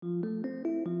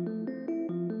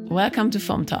Welcome to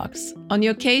FOM Talks. On the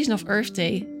occasion of Earth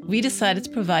Day, we decided to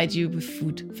provide you with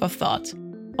food for thought.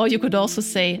 Or you could also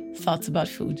say thoughts about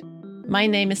food. My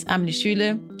name is Amelie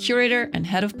Schüle, curator and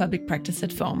head of public practice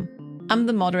at FOM. I'm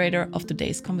the moderator of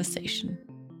today's conversation.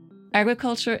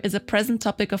 Agriculture is a present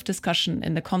topic of discussion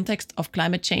in the context of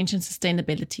climate change and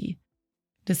sustainability.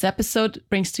 This episode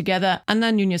brings together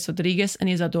Ana Núñez Rodriguez and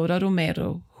Isadora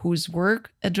Romero, whose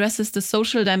work addresses the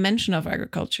social dimension of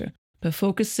agriculture by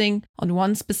focusing on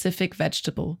one specific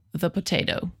vegetable, the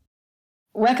potato.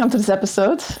 Welcome to this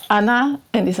episode, Ana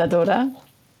and Isadora.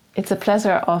 It's a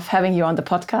pleasure of having you on the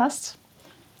podcast.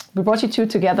 We brought you two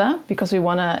together because we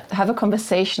want to have a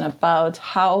conversation about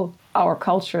how our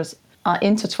cultures are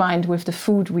intertwined with the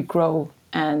food we grow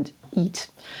and eat.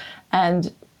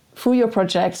 And through your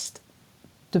projects,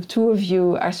 the two of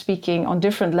you are speaking on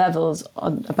different levels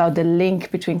about the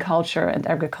link between culture and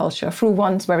agriculture through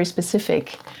one very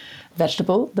specific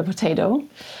vegetable, the potato.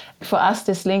 For us,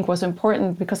 this link was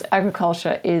important because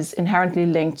agriculture is inherently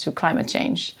linked to climate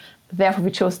change. Therefore,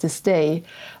 we chose this day.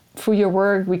 Through your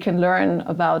work, we can learn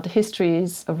about the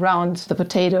histories around the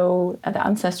potato and the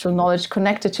ancestral knowledge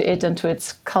connected to it and to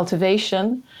its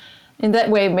cultivation. In that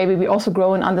way, maybe we also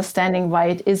grow in understanding why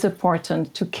it is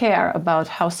important to care about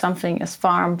how something is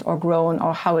farmed or grown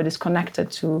or how it is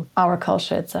connected to our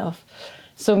culture itself.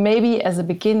 So maybe as a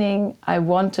beginning, I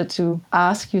wanted to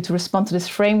ask you to respond to this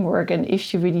framework and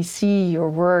if you really see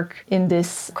your work in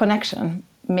this connection.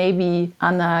 Maybe,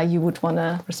 Ana, you would want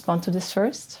to respond to this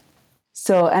first?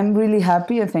 So I'm really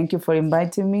happy and thank you for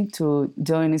inviting me to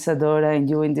join Isadora and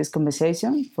you in this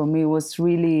conversation. For me, it was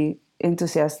really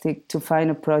enthusiastic to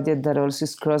find a project that also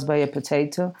is crossed by a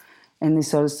potato and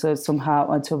is also somehow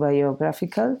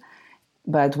autobiographical,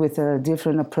 but with a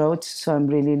different approach. So I'm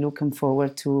really looking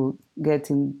forward to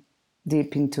getting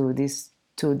deep into these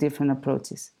two different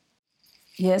approaches.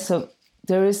 Yeah, so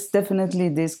there is definitely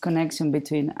this connection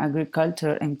between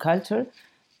agriculture and culture.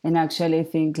 And actually, I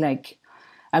think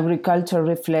agriculture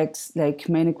reflects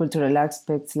many cultural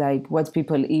aspects, like what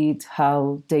people eat,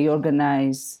 how they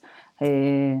organize,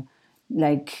 their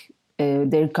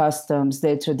customs,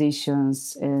 their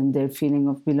traditions, and their feeling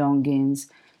of belongings.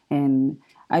 And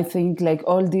I think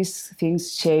all these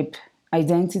things shape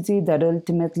identity that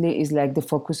ultimately is the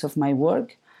focus of my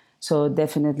work. So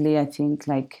definitely I think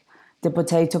the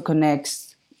potato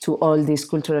connects to all these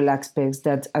cultural aspects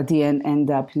that at the end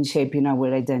up in shaping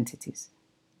our identities.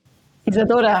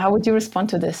 Isadora, how would you respond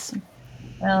to this?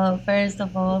 Well, first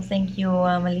of all, thank you,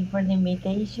 Amelie, for the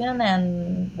invitation,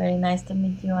 and very nice to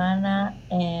meet you, Ana.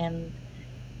 And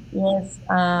yes,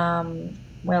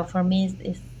 well, for me,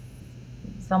 it's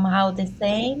somehow the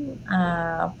same.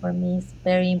 For me, it's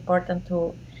very important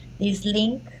to this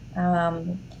link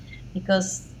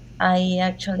because I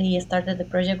actually started the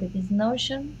project with this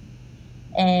notion,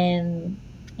 and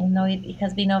it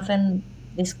has been often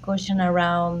discussion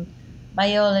around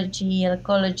biology,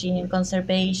 ecology, and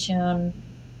conservation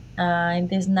in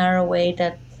this narrow way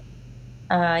that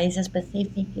is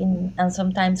specific and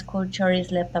sometimes culture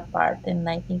is left apart. And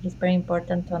I think it's very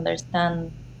important to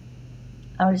understand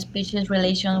our species'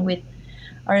 relation with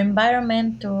our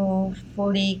environment to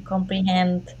fully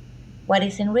comprehend what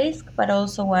is in risk, but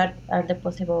also what are the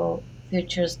possible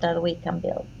futures that we can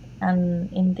build.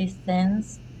 And in this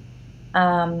sense,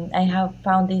 I have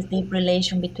found this deep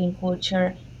relation between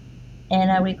culture and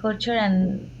agriculture,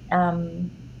 and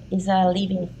is a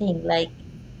living thing, like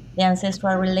the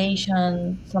ancestral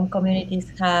relation some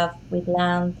communities have with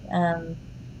land,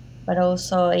 but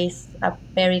also is a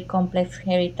very complex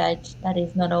heritage that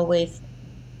is not always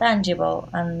tangible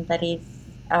and that is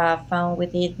found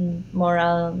within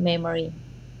moral memory.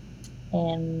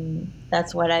 And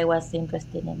that's what I was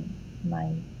interested in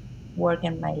my work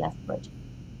and my last project.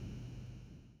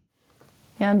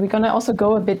 Yeah, and we're going to also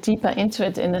go a bit deeper into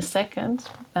it in a second.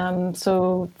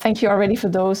 So thank you already for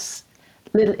those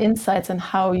little insights and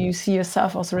how you see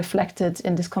yourself also reflected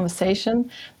in this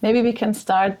conversation. Maybe we can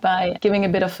start by giving a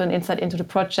bit of an insight into the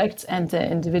project and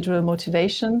the individual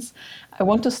motivations. I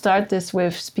want to start this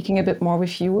with speaking a bit more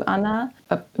with you, Ana.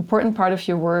 An important part of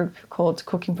your work called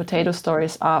Cooking Potato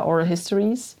Stories are oral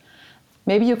histories.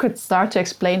 Maybe you could start to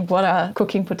explain what are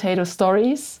cooking potato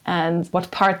stories and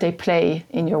what part they play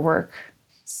in your work.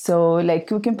 So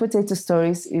Cooking Potato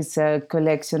Stories is a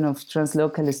collection of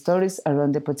translocal stories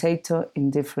around the potato in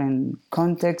different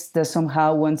contexts that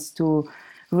somehow wants to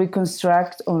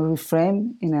reconstruct or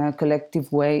reframe in a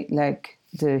collective way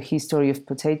the history of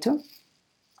potato.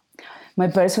 My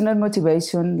personal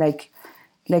motivation,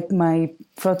 my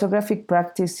photographic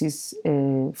practice is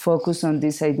focused on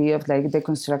this idea of the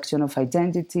construction of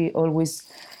identity, always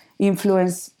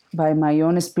influenced by my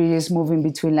own experience moving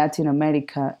between Latin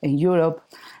America and Europe.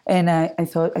 And I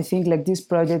think like this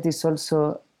project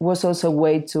was also a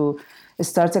way to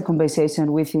start a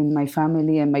conversation within my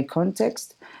family and my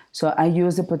context. So I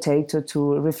use the potato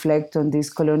to reflect on these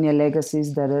colonial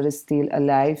legacies that are still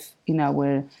alive in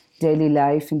our daily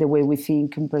life, in the way we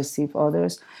think and perceive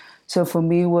others. So for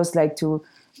me, it was like to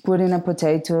put in a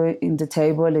potato in the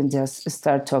table and just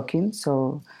start talking.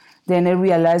 So then I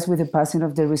realized with the passing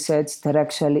of the research that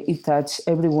actually it touched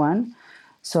everyone.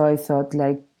 So I thought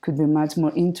like could be much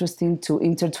more interesting to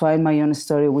intertwine my own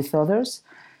story with others.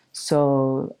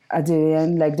 So at the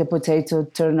end, like the potato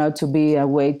turned out to be a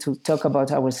way to talk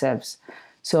about ourselves.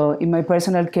 So in my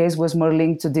personal case was more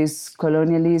linked to this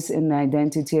colonialism and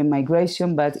identity and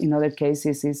migration, but in other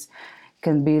cases it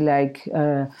can be like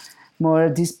more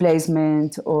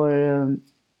displacement or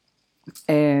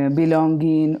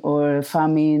belonging or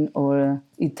famine, or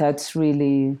it touches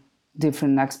really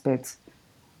different aspects.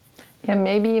 Yeah,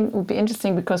 maybe it would be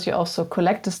interesting because you also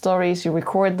collect the stories, you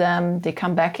record them, they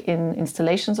come back in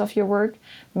installations of your work.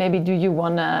 Maybe do you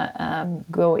want to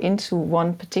go into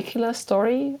one particular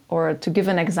story or to give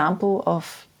an example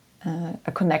of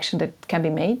a connection that can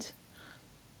be made?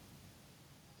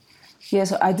 Yeah,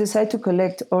 so I decided to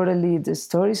collect orally the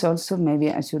stories also.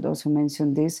 Maybe I should also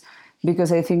mention this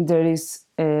because I think there is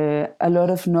a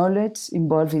lot of knowledge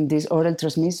involved in this oral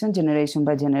transmission, generation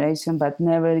by generation, but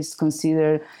never is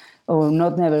considered, or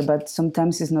not never, but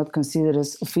sometimes it's not considered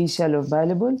as official or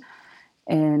valuable.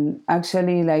 And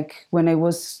actually, like when I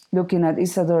was looking at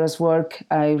Isadora's work,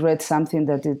 I read something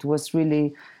that it was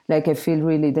really, like I feel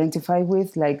really identified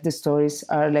with, like the stories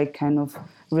are like kind of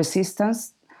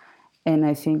resistance. And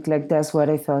I think like that's what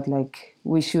I thought, like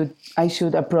I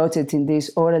should approach it in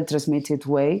this oral transmitted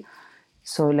way.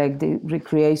 So like the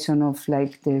recreation of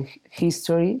like the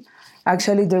history.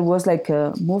 Actually, there was like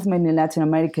a movement in Latin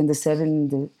America in the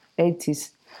 70s, 80s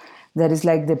that is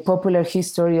like the popular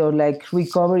history or like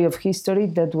recovery of history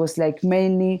that was like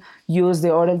mainly use the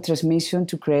oral transmission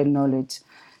to create knowledge.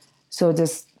 So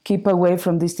just keep away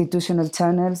from the institutional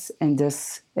channels and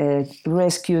just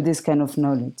rescue this kind of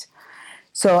knowledge.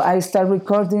 So I start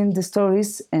recording the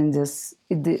stories and just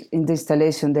in the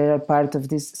installation they are part of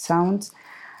these sounds.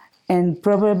 And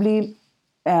probably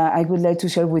I would like to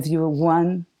share with you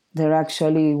one that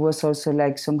actually was also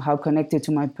like somehow connected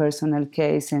to my personal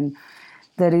case, and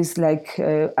that is like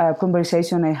a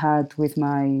conversation I had with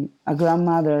a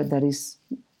grandmother that is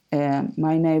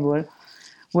my neighbor,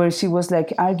 where she was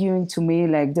like arguing to me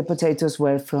like the potatoes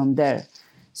were from there.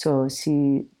 So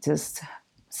she just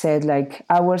said like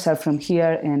ours are from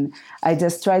here, and I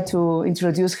just tried to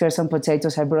introduce her some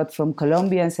potatoes I brought from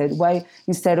Colombia and said why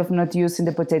instead of not using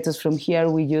the potatoes from here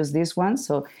we use this one.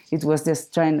 So it was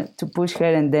just trying to push her,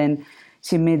 and then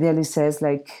she immediately says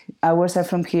like ours are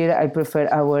from here, I prefer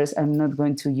ours, I'm not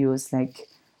going to use like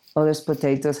others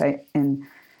potatoes. And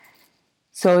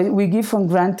so we give for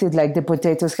granted like the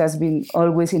potatoes has been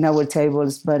always in our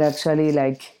tables, but actually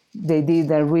like they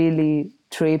did a really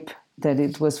trip that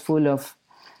it was full of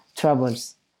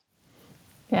troubles.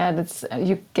 Yeah, that's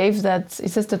you gave that.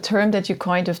 Is this the term that you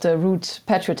coined of the root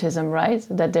patriotism, right?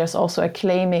 That there's also a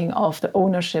claiming of the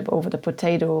ownership over the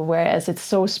potato, whereas it's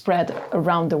so spread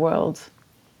around the world.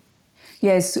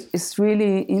 Yes, it's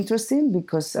really interesting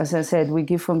because, as I said, we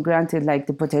give for granted like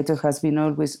the potato has been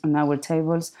always on our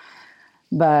tables,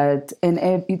 but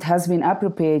it has been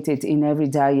appropriated in every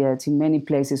diet in many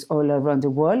places all around the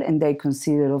world, and they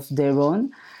consider of their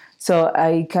own. So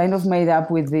I kind of made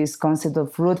up with this concept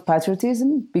of root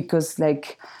patriotism because,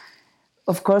 like,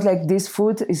 of course, like this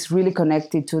food is really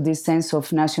connected to this sense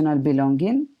of national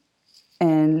belonging.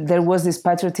 And there was this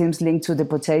patriotism linked to the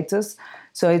potatoes.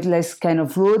 So it's less kind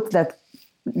of root that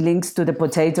links to the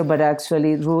potato, but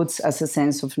actually roots as a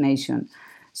sense of nation.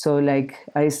 So like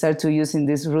I started using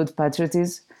this root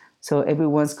patriotism. So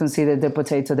everyone's considered the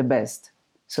potato the best.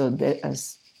 So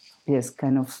there's, yes,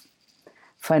 kind of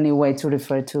funny way to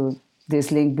refer to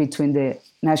this link between the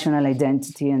national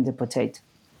identity and the potato.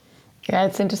 Yeah,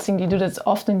 it's interesting. You do that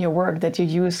often in your work, that you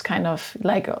use kind of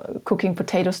like cooking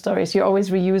potato stories. You're always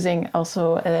reusing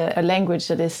also a language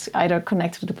that is either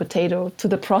connected to the potato, to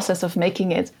the process of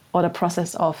making it, or the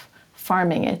process of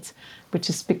farming it, which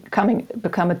is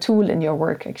become a tool in your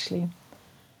work, actually.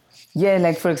 Yeah,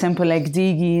 like for example, like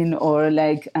digging or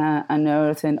like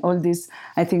unearth and all this.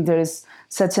 I think there is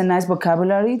such a nice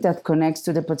vocabulary that connects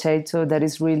to the potato that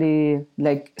is really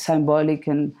like symbolic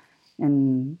and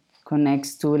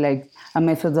connects to like a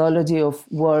methodology of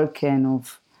work and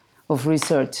of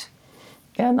research.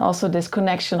 And also this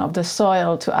connection of the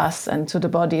soil to us and to the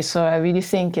body. So I really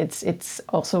think it's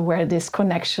also where this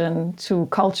connection to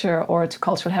culture or to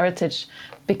cultural heritage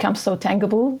becomes so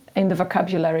tangible in the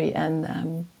vocabulary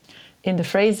and in the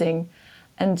phrasing.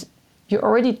 And you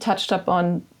already touched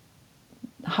upon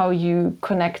how you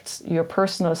connect your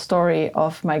personal story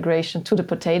of migration to the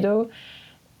potato.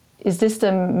 Is this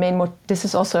the main? This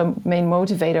is also a main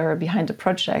motivator behind the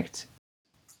project.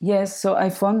 Yes, so I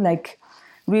found like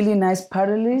really nice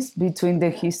parallels between the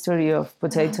history of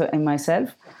potato and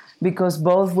myself, because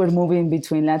both were moving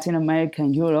between Latin America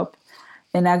and Europe,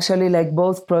 and actually like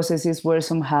both processes were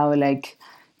somehow like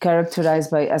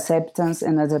characterized by acceptance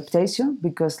and adaptation,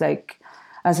 because like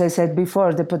as I said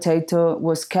before, the potato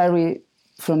was carried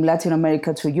from Latin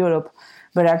America to Europe,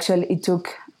 but actually it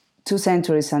took 2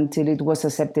 centuries until it was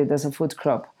accepted as a food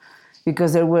crop,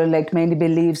 because there were like many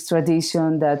beliefs,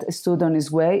 tradition that stood on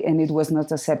its way and it was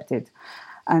not accepted.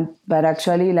 But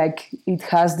actually like it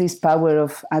has this power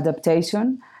of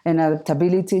adaptation and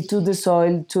adaptability to the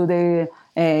soil, to the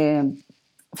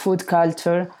food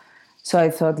culture. So I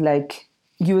thought like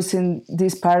using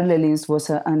these parallels was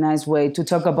a nice way to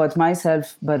talk about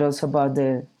myself, but also about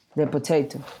the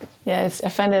potato. Yeah, I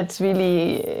find it's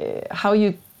really how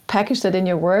you package that in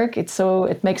your work. It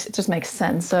just makes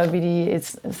sense. So really,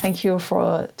 thank you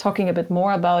for talking a bit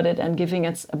more about it and giving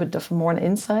us a bit of more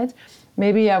insight.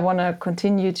 Maybe I want to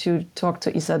continue to talk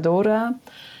to Isadora,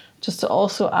 just to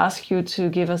also ask you to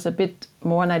give us a bit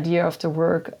more an idea of the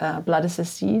work Blood is a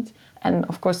Seed. And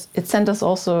of course, it centers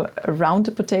also around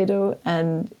the potato,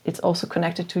 and it's also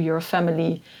connected to your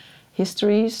family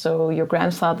history. So your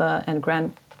grandfather and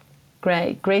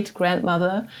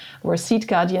great-grandmother were seed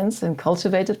guardians and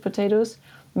cultivated potatoes.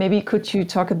 Maybe could you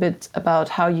talk a bit about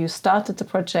how you started the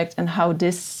project and how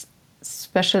this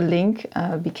special link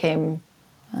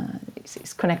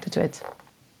is connected to it?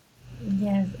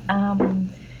 Yes.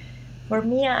 For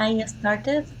me, I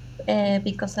started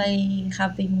because I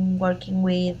have been working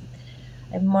with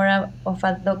more of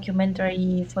a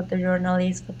documentary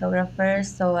photojournalist, photographer.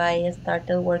 So I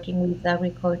started working with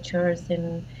agricultures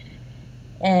and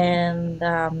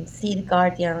seed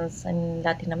guardians in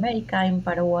Latin America, in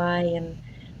Paraguay, and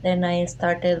then I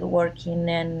started working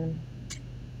in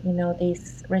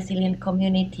these resilient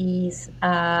communities,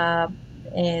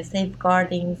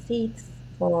 safeguarding seeds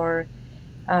for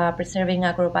preserving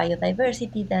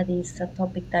agrobiodiversity. That is a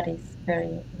topic that is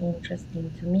very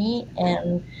interesting to me,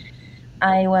 and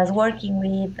I was working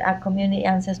with a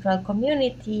ancestral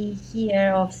community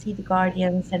here of seed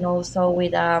guardians, and also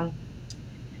with a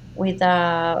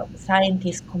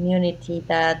scientist community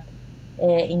that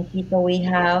in Quito we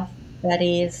have, that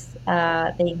is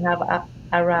they have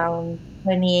around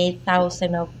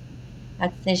 28,000 of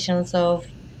accessions of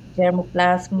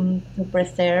germplasm to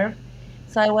preserve.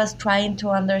 So I was trying to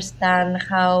understand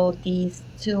how these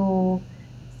two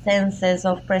senses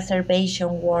of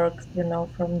preservation works,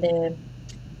 from the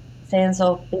sense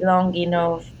of belonging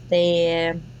of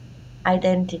the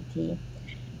identity.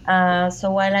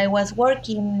 So while I was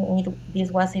working, this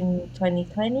was in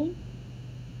 2020,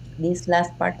 this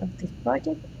last part of this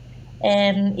project,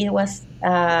 and it was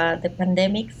the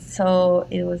pandemic, so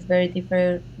it was very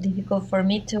difficult for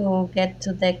me to get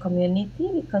to the community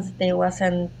because there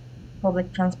wasn't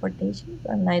public transportation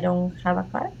and I don't have a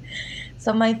car.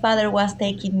 So my father was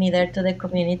taking me there to the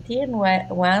community, and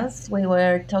once we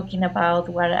were talking about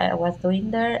what I was doing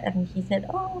there, and he said,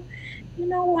 "Oh, you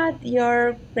know what?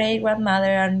 Your great grandmother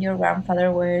and your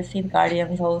grandfather were seed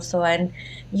guardians also, and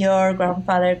your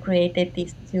grandfather created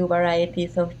these two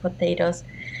varieties of potatoes."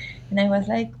 And I was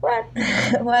like, "What?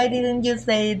 Why didn't you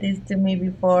say this to me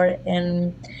before?"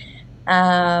 And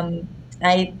um,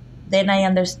 I then I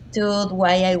understood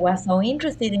why I was so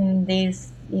interested in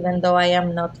this, even though I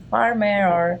am not farmer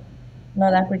or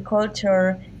not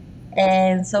agriculture.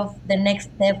 And so the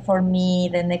next step for me,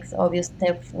 the next obvious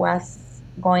step was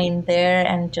going there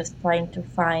and just trying to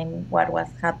find what was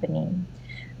happening.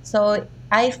 So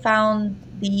I found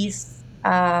this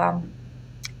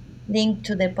link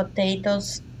to the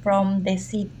potatoes from the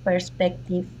seed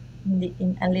perspective,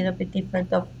 in a little bit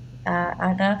different of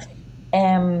Anna,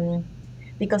 um,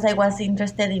 because I was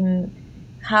interested in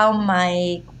how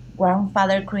my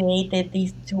grandfather created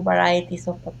these two varieties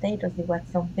of potatoes. It was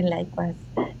something like was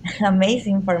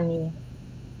amazing for me.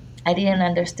 I didn't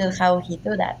understand how he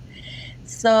do that.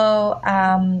 So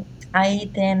I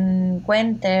then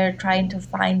went there trying to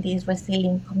find this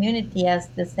resilient community as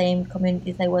the same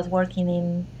communities I was working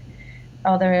in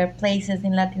other places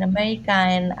in Latin America,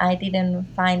 and I didn't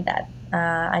find that.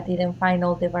 I didn't find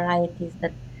all the varieties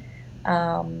that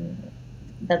um,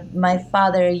 that my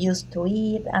father used to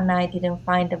eat, and I didn't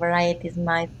find the varieties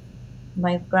my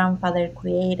grandfather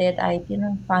created. I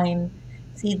didn't find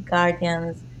seed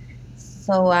guardians,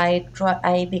 so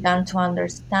I began to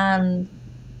understand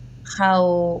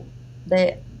how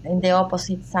the in the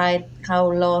opposite side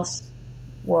how loss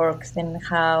works and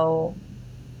how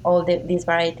these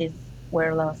varieties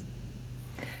were lost.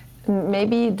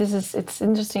 Maybe it's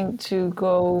interesting to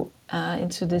go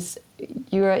into this.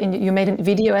 You made a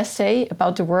video essay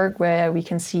about the work where we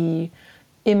can see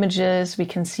images, we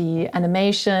can see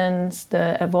animations,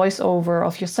 a voiceover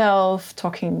of yourself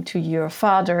talking to your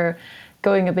father,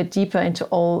 going a bit deeper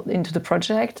into the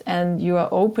project, and you are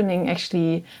opening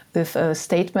actually with a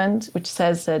statement which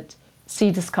says that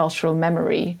seed is cultural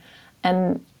memory.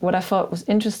 And what I thought was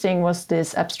interesting was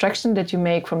this abstraction that you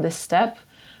make from this step,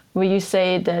 where you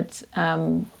say that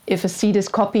if a seed is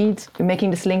copied, you're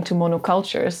making this link to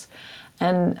monocultures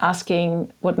and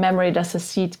asking what memory does a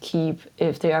seed keep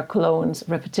if they are clones,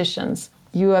 repetitions.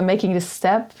 You are making this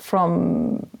step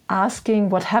from asking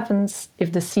what happens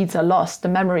if the seeds are lost, the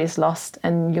memory is lost,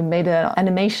 and you made an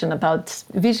animation about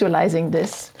visualizing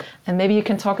this. And maybe you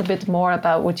can talk a bit more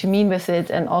about what you mean with it,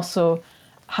 and also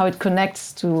how it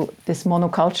connects to this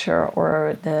monoculture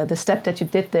or the step that you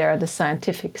did there, the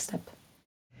scientific step.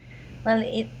 Well,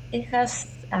 it has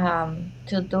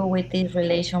to do with this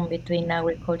relation between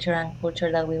agriculture and culture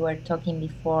that we were talking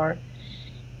before.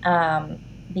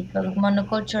 Because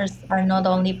monocultures are not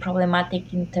only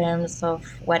problematic in terms of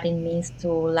what it means to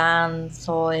land,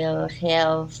 soil,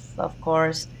 health, of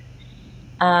course,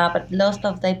 but loss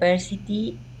of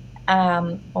diversity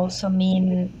also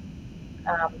mean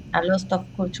a loss of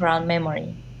cultural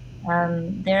memory.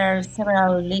 And there are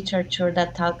several literature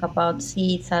that talk about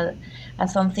seeds as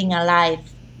something alive,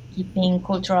 keeping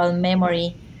cultural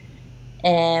memory.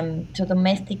 To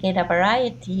domesticate a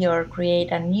variety or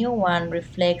create a new one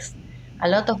reflects a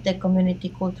lot of the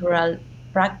community cultural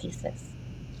practices.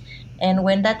 And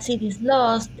when that seed is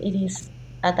lost, it is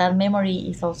that memory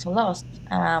is also lost.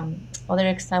 Other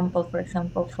example, for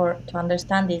example, for to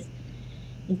understand this,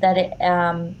 is that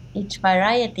each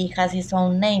variety has its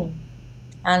own name,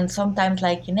 and sometimes,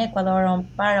 like in Ecuador or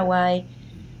Paraguay,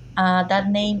 that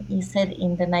name is said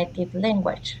in the native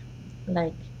language,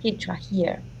 like Quechua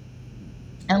here.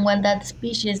 And when that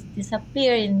species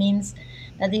disappears, it means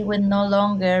that it will no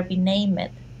longer be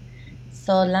named.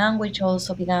 So language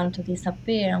also began to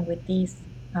disappear, and with this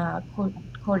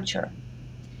culture.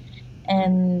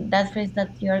 And that phrase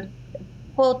that you're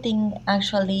quoting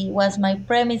actually was my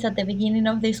premise at the beginning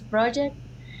of this project.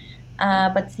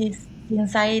 But since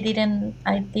I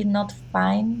did not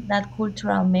find that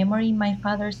cultural memory in my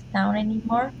father's town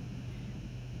anymore.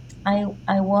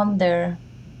 I wonder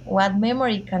what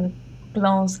memory can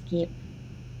clones keep,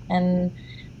 and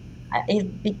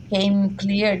it became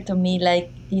clear to me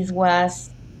like this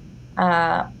was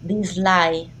this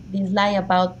lie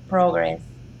about progress,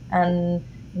 and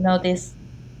this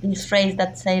phrase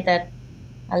that say that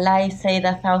a lie said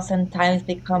 1,000 times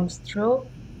becomes true.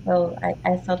 Well,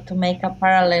 I thought to make a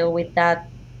parallel with that,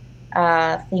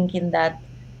 thinking that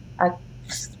a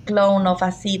clone of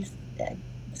a seed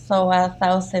saw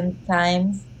 1,000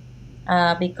 times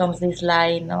becomes this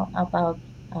lie, about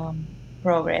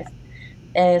progress.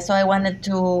 So I wanted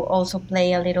to also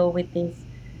play a little with these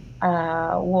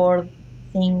word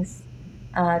things,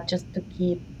 just to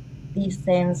keep this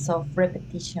sense of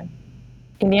repetition.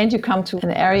 In the end, you come to an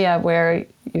area where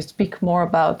you speak more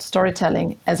about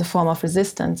storytelling as a form of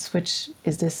resistance, which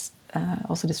is this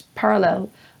also this parallel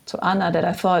to Anna that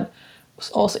I thought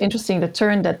was also interesting, the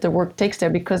turn that the work takes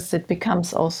there, because it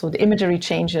becomes also the imagery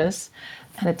changes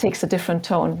and it takes a different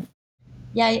tone.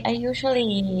 Yeah, I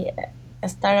usually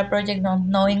start a project not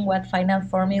knowing what final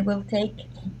form it will take.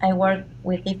 I work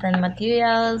with different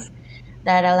materials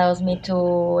that allows me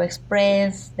to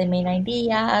express the main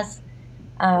ideas.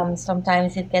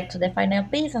 Sometimes it gets to the final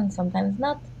piece and sometimes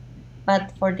not.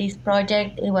 But for this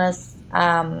project, it was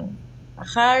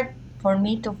hard for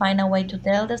me to find a way to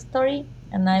tell the story.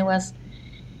 And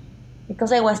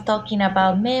because I was talking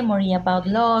about memory, about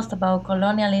loss, about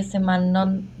colonialism,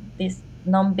 and these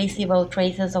non-visible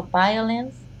traces of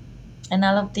violence. And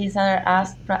all of these are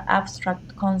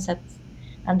abstract concepts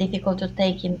and difficult to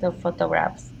take into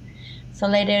photographs. So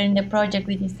later in the project,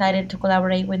 we decided to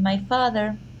collaborate with my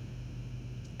father,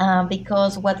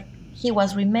 because what he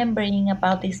was remembering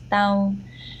about this town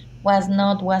was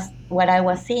what I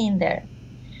was seeing there.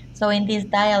 So in this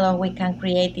dialogue, we can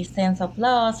create this sense of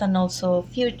loss and also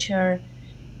future.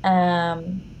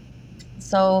 Um,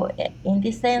 so in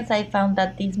this sense, I found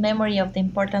that this memory of the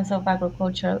importance of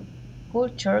agriculture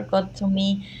culture got to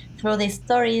me through the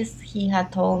stories he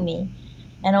had told me.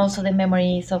 and also the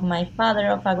memories of my father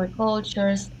of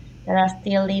agricultures that are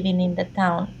still living in the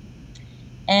town.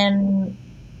 And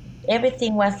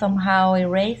everything was somehow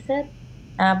erased,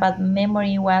 but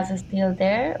memory was still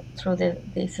there through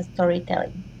this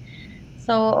storytelling.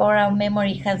 So oral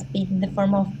memory has been the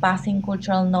form of passing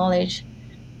cultural knowledge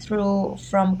through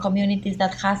from communities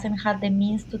that hasn't had the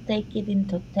means to take it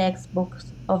into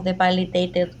textbooks of the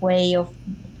validated way of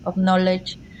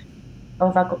knowledge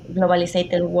of a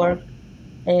globalized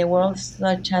world,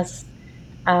 such as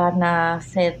Anna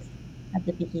said at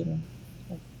the beginning.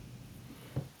 Yes.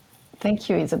 Thank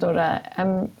you, Isadora.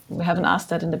 We haven't asked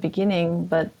that in the beginning,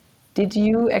 but did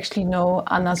you actually know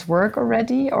Anna's work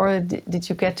already, or did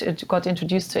you got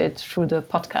introduced to it through the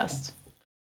podcast?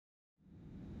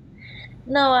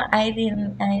 No, I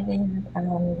didn't. I didn't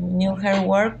knew her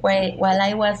work while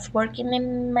I was working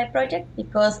in my project,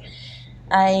 because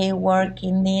I work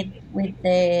in it with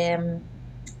the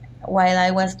while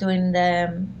I was doing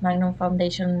the Magnum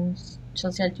Foundation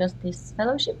Social Justice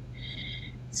Fellowship.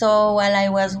 So while I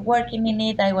was working in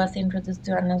it, I was introduced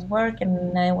to Anna's work,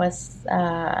 and I was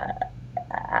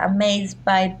amazed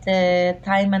by the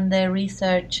time and the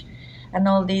research and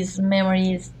all these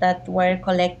memories that were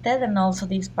collected, and also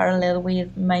this parallel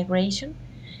with migration.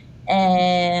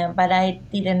 But I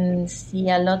didn't see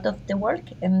a lot of the work,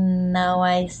 and now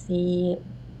I see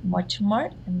much more,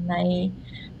 and I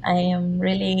am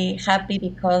really happy,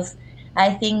 because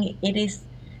I think it is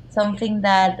something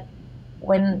that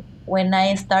when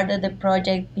I started the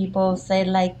project, people said,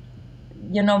 like,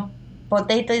 you know,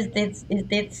 potato is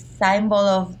this symbol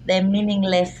of the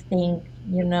meaningless thing,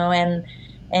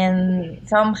 and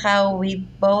somehow we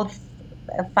both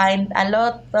find a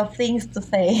lot of things to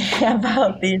say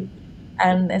about it,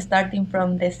 and starting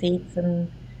from the seeds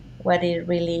and what it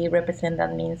really represents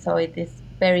and means. So it is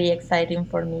very exciting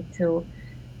for me to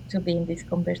be in this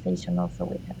conversation also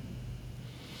with her.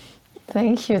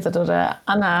 Thank you, Isadora.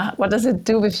 Anna, what does it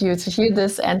do with you to hear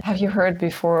this? And have you heard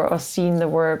before or seen the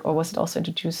work, or was it also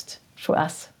introduced through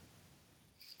us?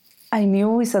 I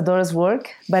knew Isadora's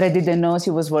work, but I didn't know she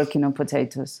was working on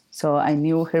potatoes. So I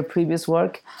knew her previous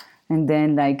work, and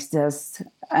then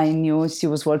I knew she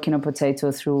was working on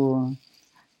potato through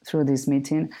this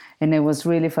meeting, and it was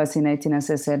really fascinating, as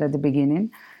I said at the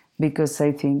beginning, because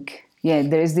I think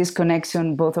there is this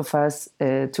connection, both of us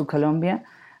to Colombia,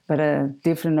 but a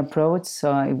different approach.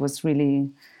 So it was really,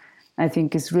 I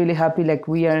think it's really happy, like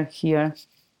we are here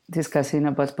discussing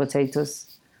about potatoes.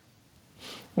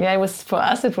 Yeah, it was for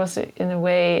us. It was in a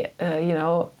way,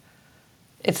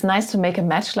 it's nice to make a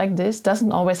match like this.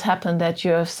 Doesn't always happen that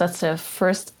you have such a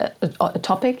first a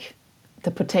topic,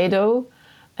 the potato,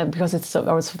 because it's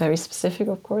also very specific,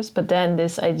 of course. But then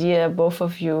this idea, both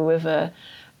of you with a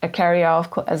carrier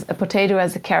as a potato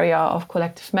as a carrier of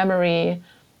collective memory,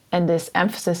 and this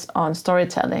emphasis on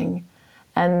storytelling.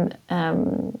 And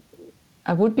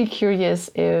I would be curious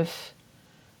if,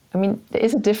 there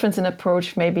is a difference in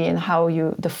approach, maybe in how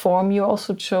the form you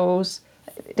also chose.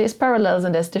 There's parallels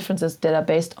and there's differences that are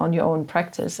based on your own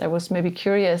practice. I was maybe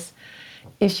curious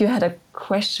if you had a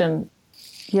question.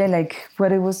 Yeah, like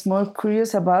what I was more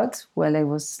curious about while I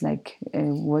was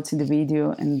watching the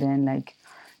video, and then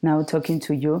now talking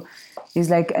to you,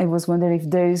 is I was wondering if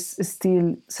there is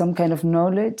still some kind of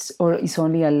knowledge, or is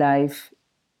only alive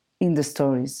in the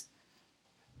stories.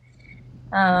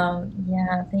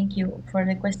 Yeah, thank you for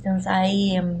the questions.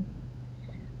 I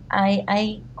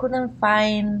couldn't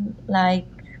find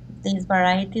these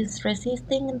varieties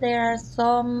resisting. There are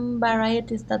some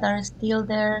varieties that are still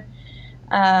there,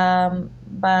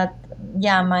 but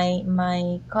yeah,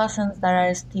 my cousins that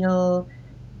are still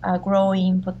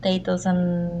growing potatoes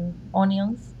and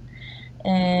onions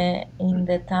in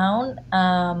the town,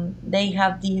 they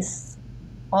have this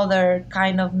other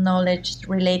kind of knowledge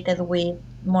related with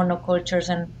monocultures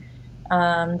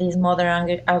and this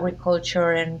modern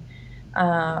agriculture, and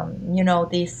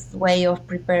this way of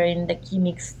preparing the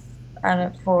chemics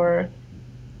for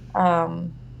I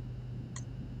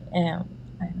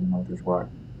don't know this word,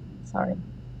 sorry,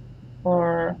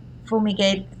 for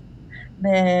fumigate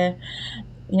the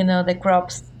the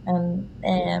crops, and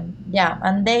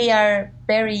and they are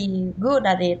very good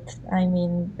at it. I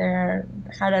mean, they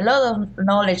had a lot of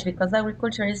knowledge, because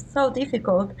agriculture is so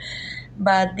difficult,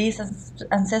 but this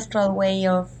ancestral way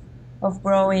of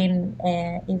growing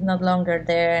is not longer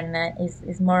there, and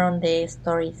is more on the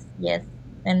stories. Yes.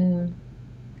 And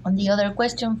on the other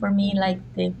question, for me,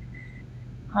 the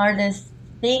hardest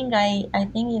thing, I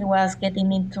think it was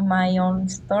getting into my own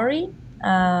story,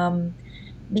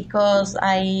 because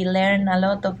I learned a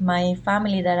lot of my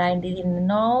family that I didn't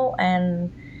know,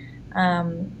 and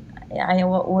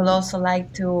would also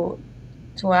like to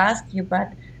to ask you,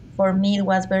 but for me it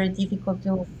was very difficult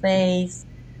to face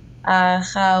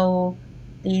how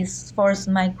this forced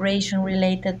migration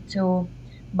related to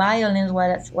violence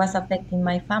was affecting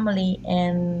my family,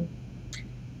 and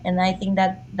I think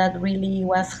that that really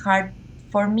was hard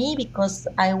for me because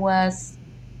I was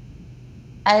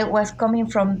coming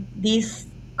from these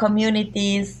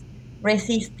communities,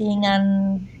 resisting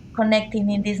and connecting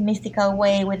in this mystical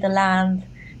way with the land.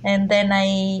 And then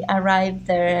I arrived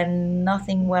there, and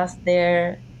nothing was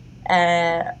there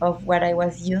of what I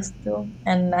was used to.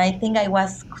 And I think I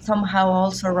was somehow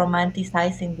also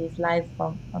romanticizing this life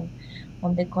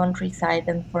on the countryside.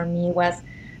 And for me, it was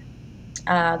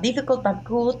difficult but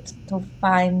good to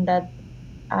find that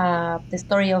the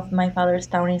story of my father's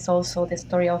town is also the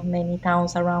story of many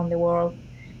towns around the world,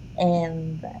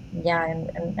 and yeah,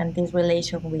 and this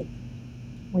relation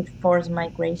with forced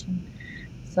migration.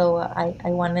 So I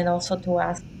wanted also to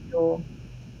ask you,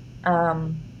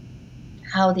 um,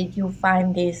 how did you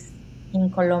find this in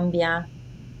Colombia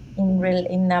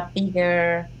in a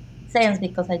bigger sense?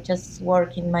 Because I just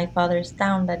work in my father's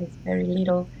town, that is very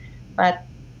little, but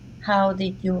how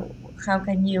did you how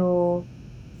can you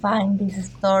find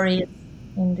these stories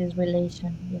in this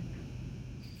relation? Yeah.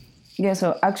 Yeah,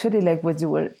 so actually, like what you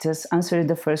were just answering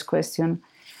the first question,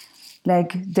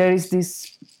 like there is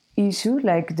this issue,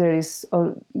 like there is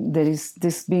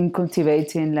this being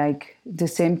cultivating like the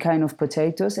same kind of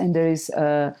potatoes, and there is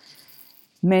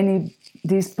many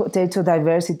this potato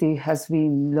diversity has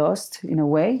been lost in a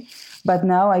way. But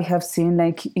now I have seen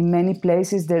like in many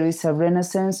places there is a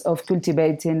renaissance of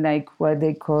cultivating like what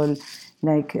they call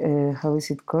like how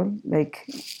is it called, like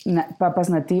papas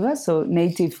nativas, so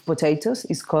native potatoes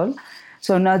is called.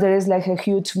 So now there is like a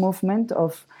huge movement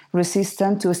of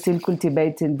resistance to still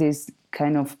cultivating these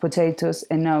kind of potatoes,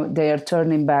 and now they are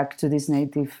turning back to this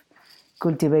native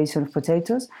cultivation of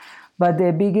potatoes. But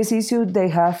the biggest issue they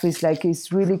have is like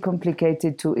it's really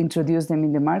complicated to introduce them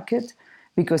in the market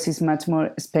because it's much more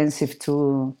expensive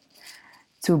to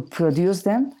produce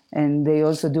them, and they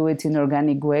also do it in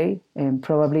organic way. And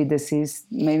probably the seeds,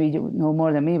 maybe you know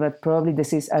more than me, but probably the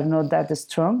seeds are not that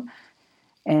strong.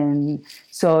 And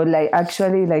so, like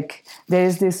actually, like there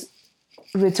is this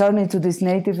returning to this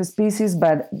native species,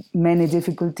 but many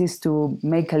difficulties to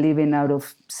make a living out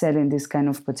of selling this kind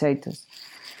of potatoes.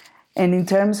 And in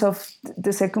terms of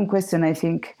the second question, I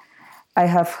think I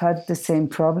have had the same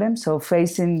problem. So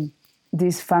facing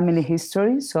this family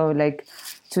history, so like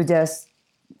to just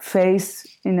face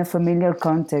in a familiar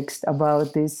context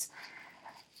about these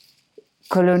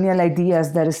colonial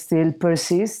ideas that still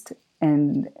persist,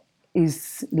 and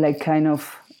is like kind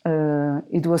of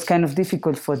it was kind of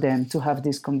difficult for them to have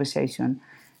this conversation,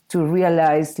 to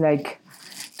realize like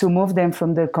to move them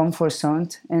from their comfort zone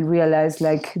and realize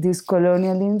like these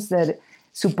colonialisms that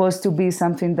supposed to be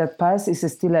something that passed is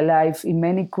still alive in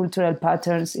many cultural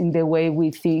patterns, in the way we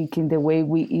think, in the way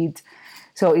we eat.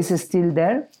 So it's still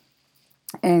there.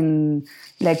 And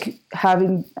like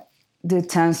having the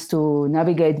chance to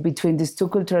navigate between these two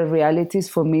cultural realities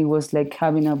for me was like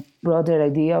having a broader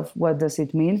idea of what does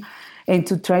it mean. And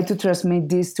to try to transmit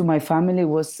this to my family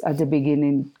was at the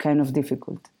beginning kind of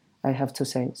difficult, I have to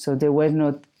say. So they were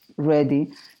not ready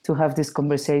to have this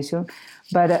conversation,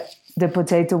 but the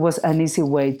potato was an easy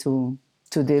way to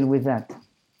deal with that.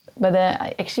 But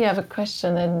I actually have a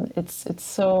question, and it's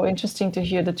so interesting to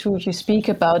hear the two of you speak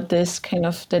about this kind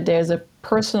of that there's a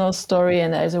personal story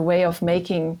and there's a way of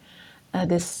making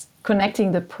this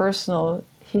connecting the personal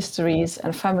histories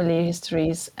and family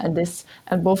histories, and this,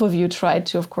 and both of you tried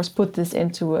to, of course, put this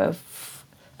into a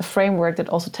framework that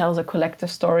also tells a collective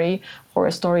story or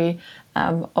a story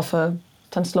of a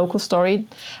translocal story.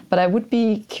 But I would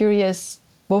be curious,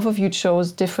 both of you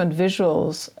chose different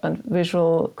visuals and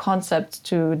visual concepts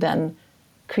to then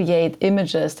create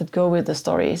images that go with the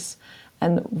stories.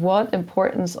 And what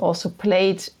importance also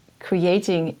played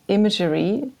creating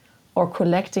imagery or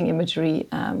collecting imagery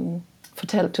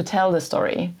to tell the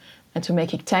story and to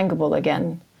make it tangible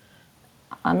again.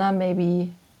 Anna,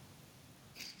 maybe?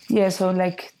 Yeah, so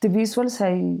like the visuals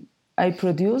I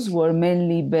produced were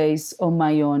mainly based on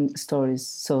my own stories,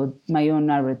 so my own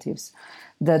narratives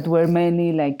that were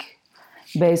mainly like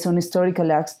based on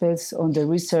historical aspects, on the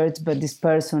research, but this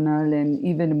personal and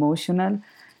even emotional.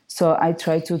 So I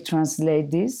try to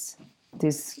translate this,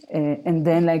 and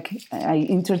then like I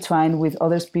intertwine with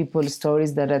other people's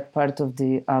stories that are part of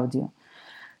the audio.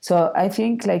 So I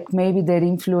think like maybe the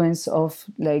influence of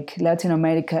like Latin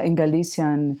America and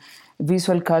Galician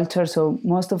visual culture. So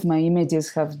most of my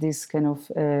images have this kind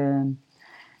of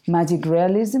magic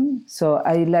realism. So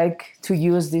I like to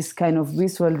use this kind of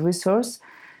visual resource.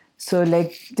 So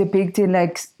like depicting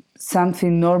like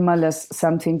something normal as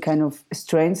something kind of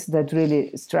strange that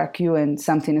really struck you, and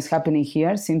something is happening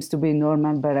here seems to be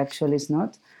normal, but actually it's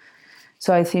not.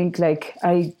 So I think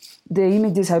the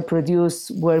images I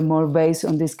produced were more based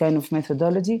on this kind of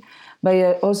methodology,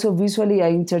 but also visually I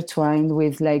intertwined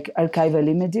with like archival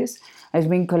images. I've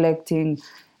been collecting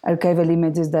archival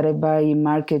images that I buy in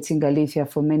markets in Galicia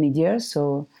for many years.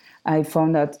 So I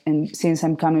found that, and since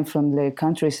I'm coming from the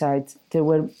countryside, there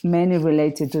were many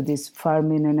related to this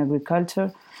farming and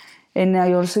agriculture. And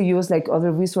I also use like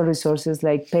other visual resources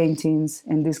like paintings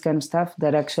and this kind of stuff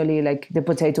that actually like the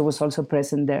potato was also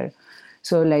present there.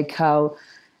 So like how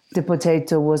the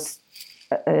potato was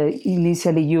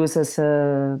initially used as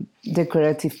a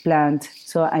decorative plant.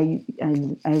 So I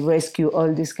rescue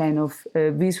all this kind of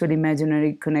visual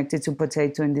imaginary connected to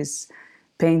potato in these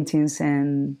paintings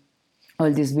and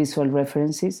all these visual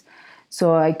references.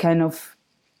 So I kind of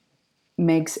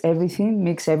mix everything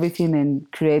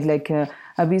and create like a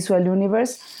visual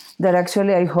universe that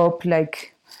actually I hope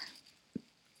like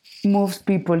moves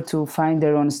people to find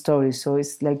their own story. So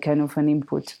it's like kind of an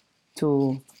input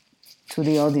to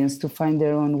the audience to find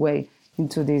their own way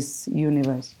into this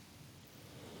universe.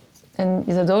 And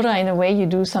Isadora, in a way, you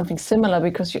do something similar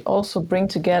because you also bring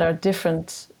together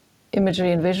different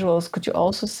imagery and visuals. Could you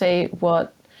also say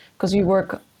what, because you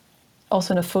work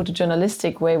also in a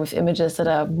photojournalistic way with images that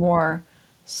are more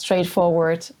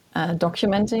straightforward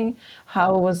documenting,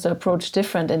 how was the approach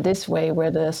different in this way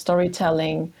where the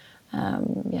storytelling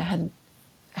had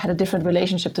a different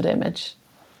relationship to the image?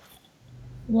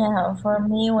 Yeah, for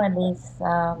me, what is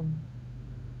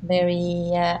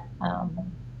very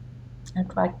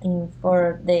attracting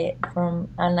from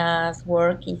Anna's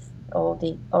work is all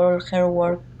her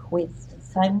work with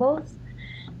symbols,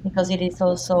 because it is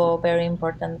also very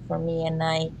important for me, and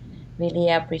I really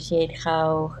appreciate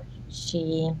how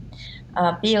she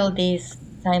built these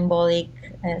symbolic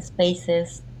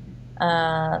spaces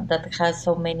that has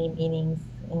so many meanings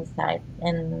inside.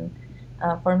 And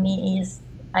for me,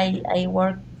 I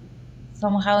work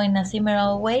somehow in a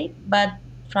similar way, but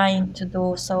trying to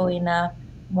do so in a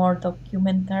more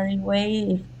documentary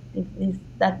way, if is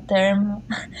that term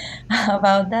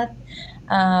about that.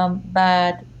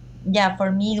 But yeah,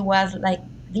 for me it was like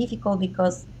difficult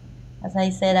because, as I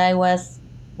said, I was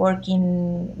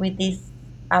working with these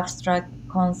abstract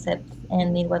concepts,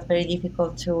 and it was very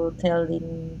difficult to tell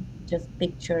in just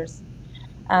pictures.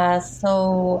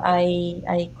 So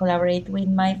I collaborate with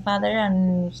my father,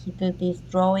 and he did these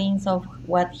drawings of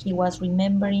what he was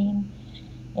remembering,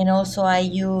 and also I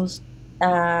used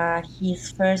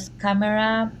his first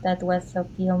camera, that was a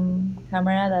film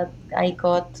camera that I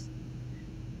got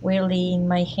really in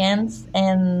my hands,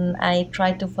 and I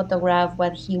tried to photograph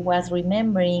what he was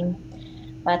remembering,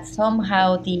 but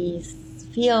somehow this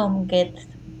film gets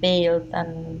veiled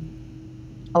and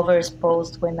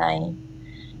overexposed when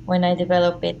I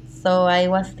develop it. So I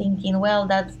was thinking, well,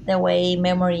 that's the way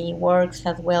memory works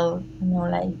as well.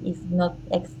 Like it's not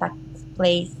exact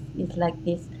place. It's like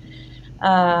this.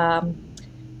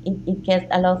 It gets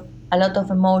a lot of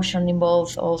emotion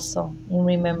involved also in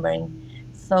remembering.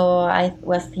 So I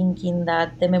was thinking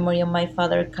that the memory of my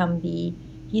father can be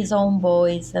his own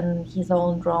voice and his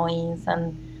own drawings,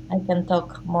 and I can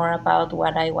talk more about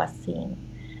what I was seeing.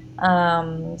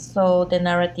 So the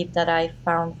narrative that I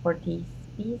found for this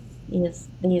piece is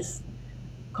this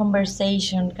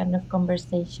kind of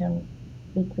conversation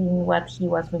between what he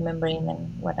was remembering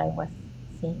and what I was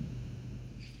seeing.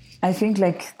 I think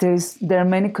like there are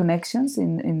many connections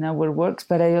in our works,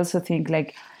 but I also think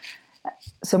like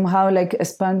somehow like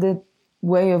expanded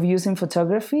way of using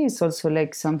photography is also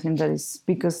like something that is,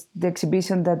 because the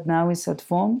exhibition that now is at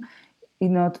FOAM,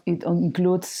 it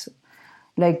includes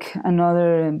like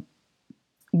another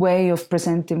way of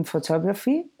presenting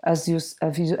photography as you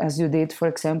did, for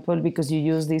example, because you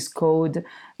use this code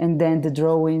and then the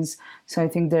drawings. So I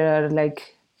think there are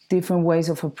like different ways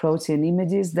of approaching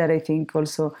images that I think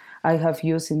also I have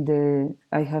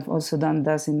also done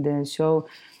that in the show,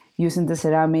 using the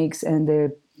ceramics and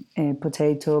the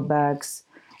potato bags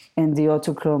and the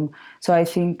autochrome. So I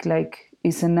think like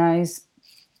it's a nice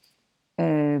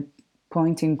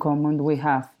point in common we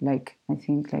have. Like I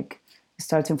think like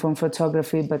starting from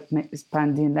photography, but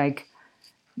expanding like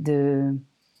to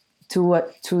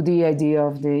the idea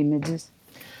of the images.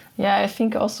 Yeah, I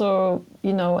think also,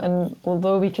 and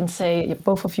although we can say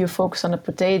both of you focus on a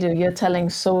potato, you're telling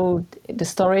the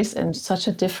stories in such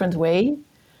a different way.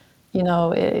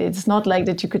 It's not like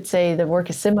that you could say the work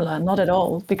is similar, not at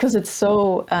all, because it's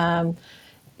so,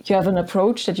 you have an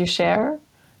approach that you share,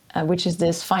 which is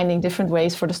this finding different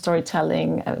ways for the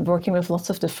storytelling, working with lots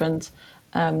of different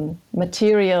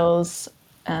materials,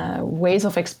 ways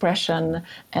of expression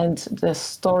and the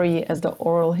story as the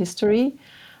oral history.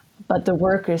 But the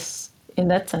work is, in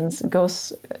that sense,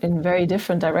 goes in very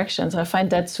different directions. I find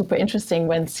that super interesting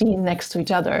when seen next to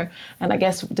each other. And I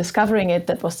guess discovering it,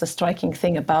 that was the striking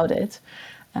thing about it.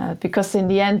 Because in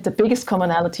the end, the biggest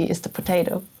commonality is the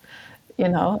potato, you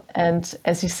know. And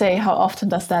as you say, how often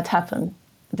does that happen?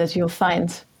 That you'll find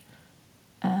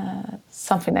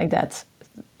something like that.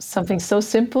 Something so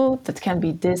simple that can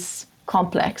be this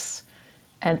complex.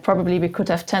 And probably we could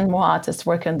have 10 more artists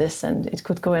work on this and it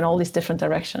could go in all these different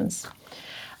directions.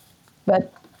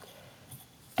 But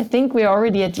I think we're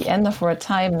already at the end of our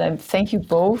time. And thank you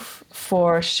both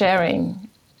for sharing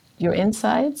your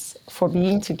insights, for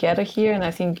being together here. And I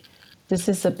think this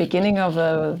is the beginning of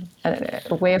a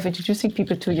way of introducing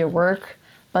people to your work,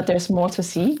 but there's more to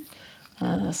see.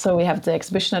 So we have the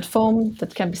exhibition at FOAM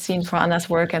that can be seen for Anna's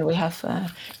work, and we have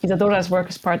Isadora's work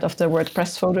as part of the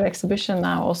WordPress photo exhibition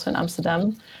now also in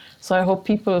Amsterdam. So I hope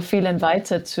people feel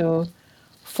invited to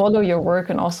follow your work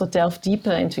and also delve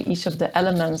deeper into each of the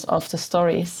elements of the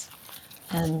stories.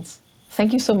 And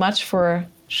thank you so much for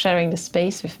sharing the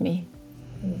space with me.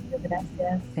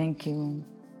 Thank you.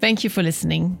 Thank you for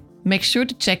listening. Make sure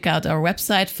to check out our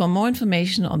website for more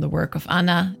information on the work of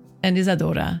Anna and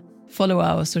Isadora. Follow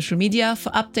our social media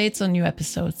for updates on new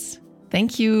episodes.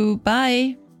 Thank you.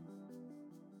 Bye.